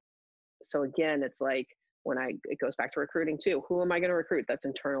so again, it's like it goes back to recruiting too. Who am I going to recruit that's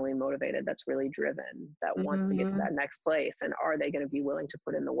internally motivated, that's really driven, that wants to get to that next place? And are they going to be willing to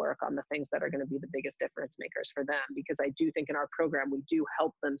put in the work on the things that are going to be the biggest difference makers for them? Because I do think in our program, we do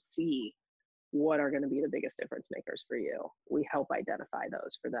help them see what are going to be the biggest difference makers for you. We help identify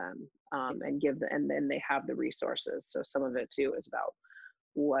those for them, and then they have the resources. So some of it too is about,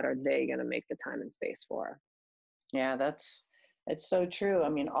 what are they going to make the time and space for? Yeah, it's so true. I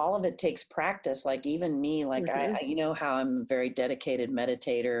mean, all of it takes practice. Like even me, like I you know how I'm a very dedicated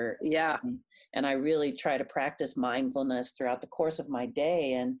meditator. Yeah. And I really try to practice mindfulness throughout the course of my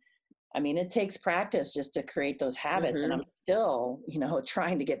day. And I mean, it takes practice just to create those habits. And I'm still,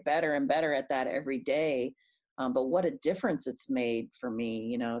 trying to get better and better at that every day. But what a difference it's made for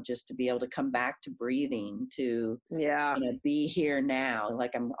me, just to be able to come back to breathing, to be here now.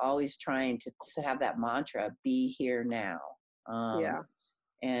 Like I'm always trying to have that mantra, be here now.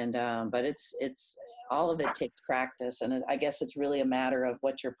 But it's all of it takes practice. And I guess it's really a matter of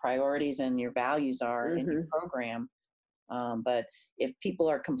what your priorities and your values are in your program. But if people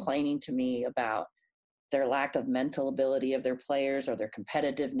are complaining to me about their lack of mental ability of their players, or their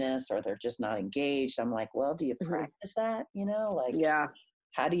competitiveness, or they're just not engaged, I'm like, well, do you practice that?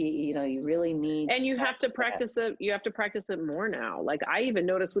 How do you really need, and you have to practice it. You have to practice it more now. Like I even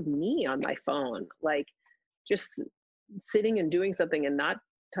noticed with me on my phone, like just sitting and doing something and not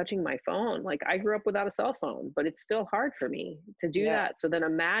touching my phone. Like I grew up without a cell phone, but it's still hard for me to do that. So then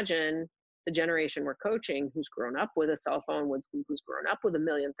imagine the generation we're coaching who's grown up with a cell phone, who's grown up with a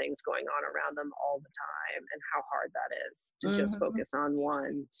million things going on around them all the time, and how hard that is to just focus on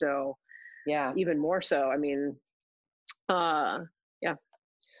one. So even more so. I mean,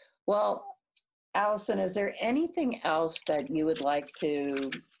 Well, Allison, is there anything else that you would like to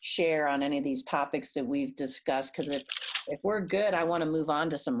share on any of these topics that we've discussed? Because if we're good, I want to move on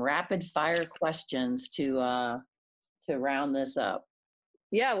to some rapid fire questions to round this up.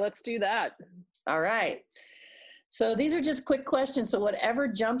 Yeah, let's do that. All right. So these are just quick questions. So whatever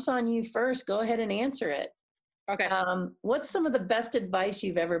jumps on you first, go ahead and answer it. Okay. What's some of the best advice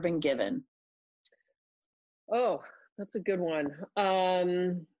you've ever been given? Oh, that's a good one.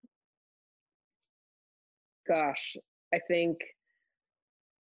 Gosh, I think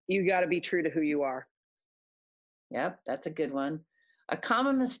you got to be true to who you are. Yep, that's a good one. A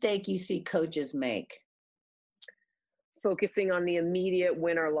common mistake you see coaches make? Focusing on the immediate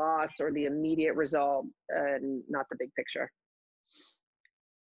win or loss, or the immediate result, and not the big picture.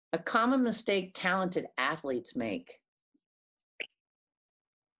 A common mistake talented athletes make?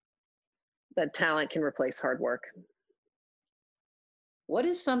 That talent can replace hard work. What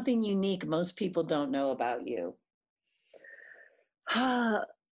is something unique most people don't know about you? I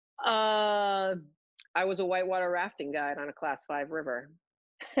was a whitewater rafting guide on a Class 5 river.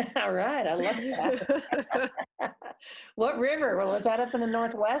 All right, I love that. What river? Was that up in the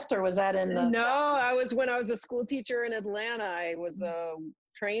Northwest, or was that in the? No, when I was a school teacher in Atlanta. I was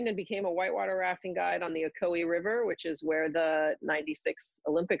trained and became a whitewater rafting guide on the Ocoee River, which is where the '96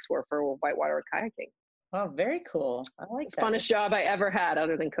 Olympics were for whitewater kayaking. Oh, very cool. I like that. Funnest job I ever had,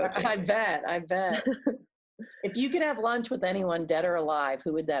 other than coaching. I bet. If you could have lunch with anyone, dead or alive,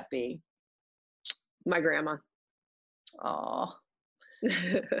 who would that be? My grandma. Aw.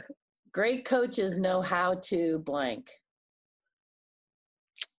 Great coaches know how to blank.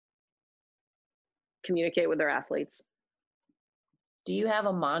 Communicate with their athletes. Do you have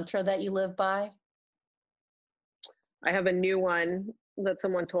a mantra that you live by? I have a new one that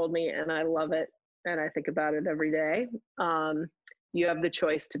someone told me, and I love it, and I think about it every day. You have the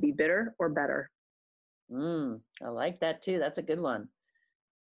choice to be bitter or better. I like that too. That's a good one.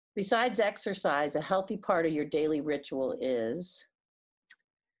 Besides exercise, a healthy part of your daily ritual is?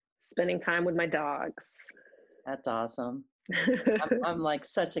 Spending time with my dogs. That's awesome. I'm like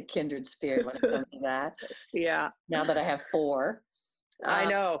such a kindred spirit when it comes to that. Yeah. Now that I have 4. I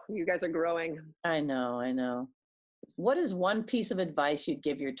know. You guys are growing. I know. What is one piece of advice you'd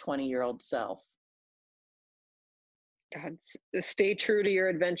give your 20-year-old self? God, stay true to your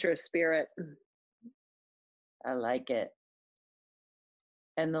adventurous spirit. I like it.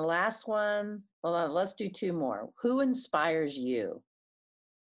 And the last one, well, let's do 2 more. Who inspires you?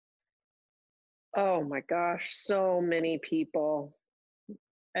 Oh my gosh, so many people.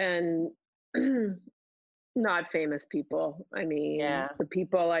 And not famous people. I mean, the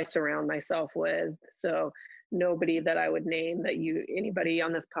people I surround myself with. So nobody that I would name that anybody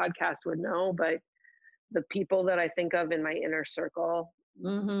on this podcast would know, but the people that I think of in my inner circle,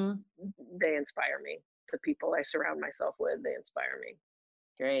 they inspire me. The people I surround myself with, they inspire me.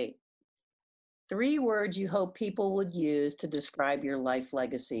 Great. 3 words you hope people would use to describe your life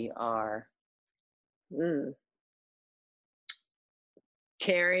legacy are?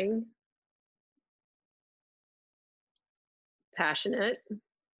 Caring, passionate.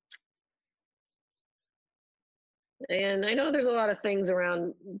 And I know there's a lot of things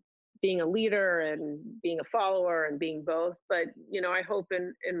around being a leader and being a follower and being both, but I hope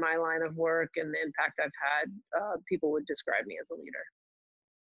in my line of work and the impact I've had, people would describe me as a leader.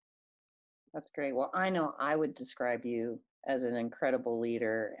 That's great. Well, I know I would describe you as an incredible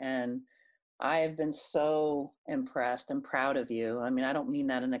leader, and I have been so impressed and proud of you. I mean, I don't mean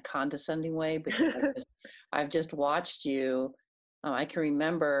that in a condescending way, because I've just watched you. I can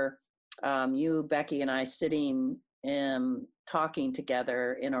remember you, Becky, and I sitting talking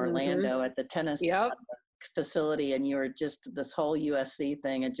together in Orlando at the tennis facility, and you were just, this whole USC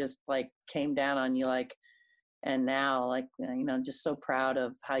thing, it just like came down on you, like, and now, like, just so proud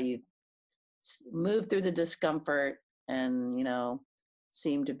of how you've moved through the discomfort and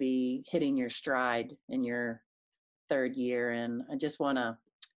seem to be hitting your stride in your 3rd year. And I just want to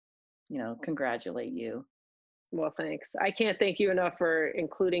congratulate you. Well, thanks. I can't thank you enough for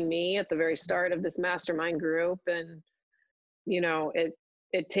including me at the very start of this mastermind group. And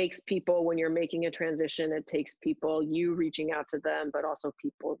it takes people, when you're making a transition, it takes people, you reaching out to them, but also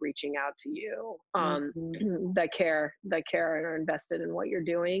people reaching out to you that care and are invested in what you're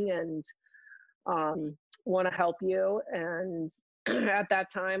doing and want to help you. And at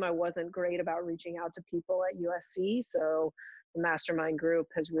that time, I wasn't great about reaching out to people at USC. So the mastermind group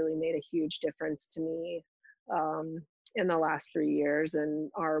has really made a huge difference to me in the last 3 years.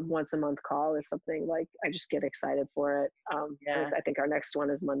 And our once a month call is something like, I just get excited for it. I think our next one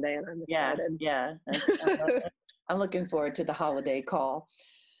is Monday, and I'm excited. Yeah. I'm looking forward to the holiday call.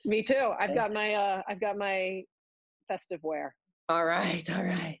 Me too. I've got my festive wear. All right.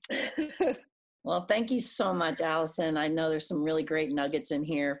 Well, thank you so much, Allison. I know there's some really great nuggets in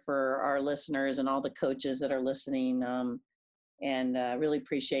here for our listeners and all the coaches that are listening, and really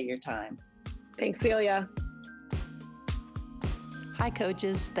appreciate your time. Thanks, Celia. Hi,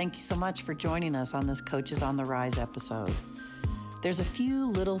 coaches. Thank you so much for joining us on this Coaches on the Rise episode. There's a few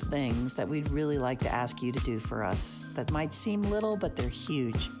little things that we'd really like to ask you to do for us that might seem little, but they're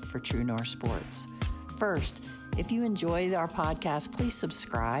huge for True North Sports. First, if you enjoyed our podcast, please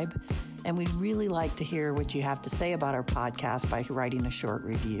subscribe. And we'd really like to hear what you have to say about our podcast by writing a short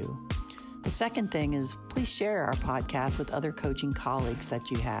review. The second thing is, please share our podcast with other coaching colleagues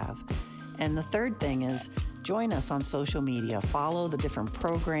that you have. And the third thing is, join us on social media. Follow the different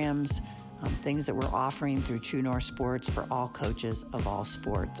programs, things that we're offering through True North Sports for all coaches of all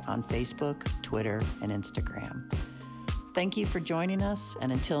sports on Facebook, Twitter, and Instagram. Thank you for joining us.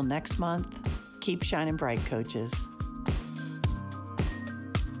 And until next month, keep shining bright, coaches.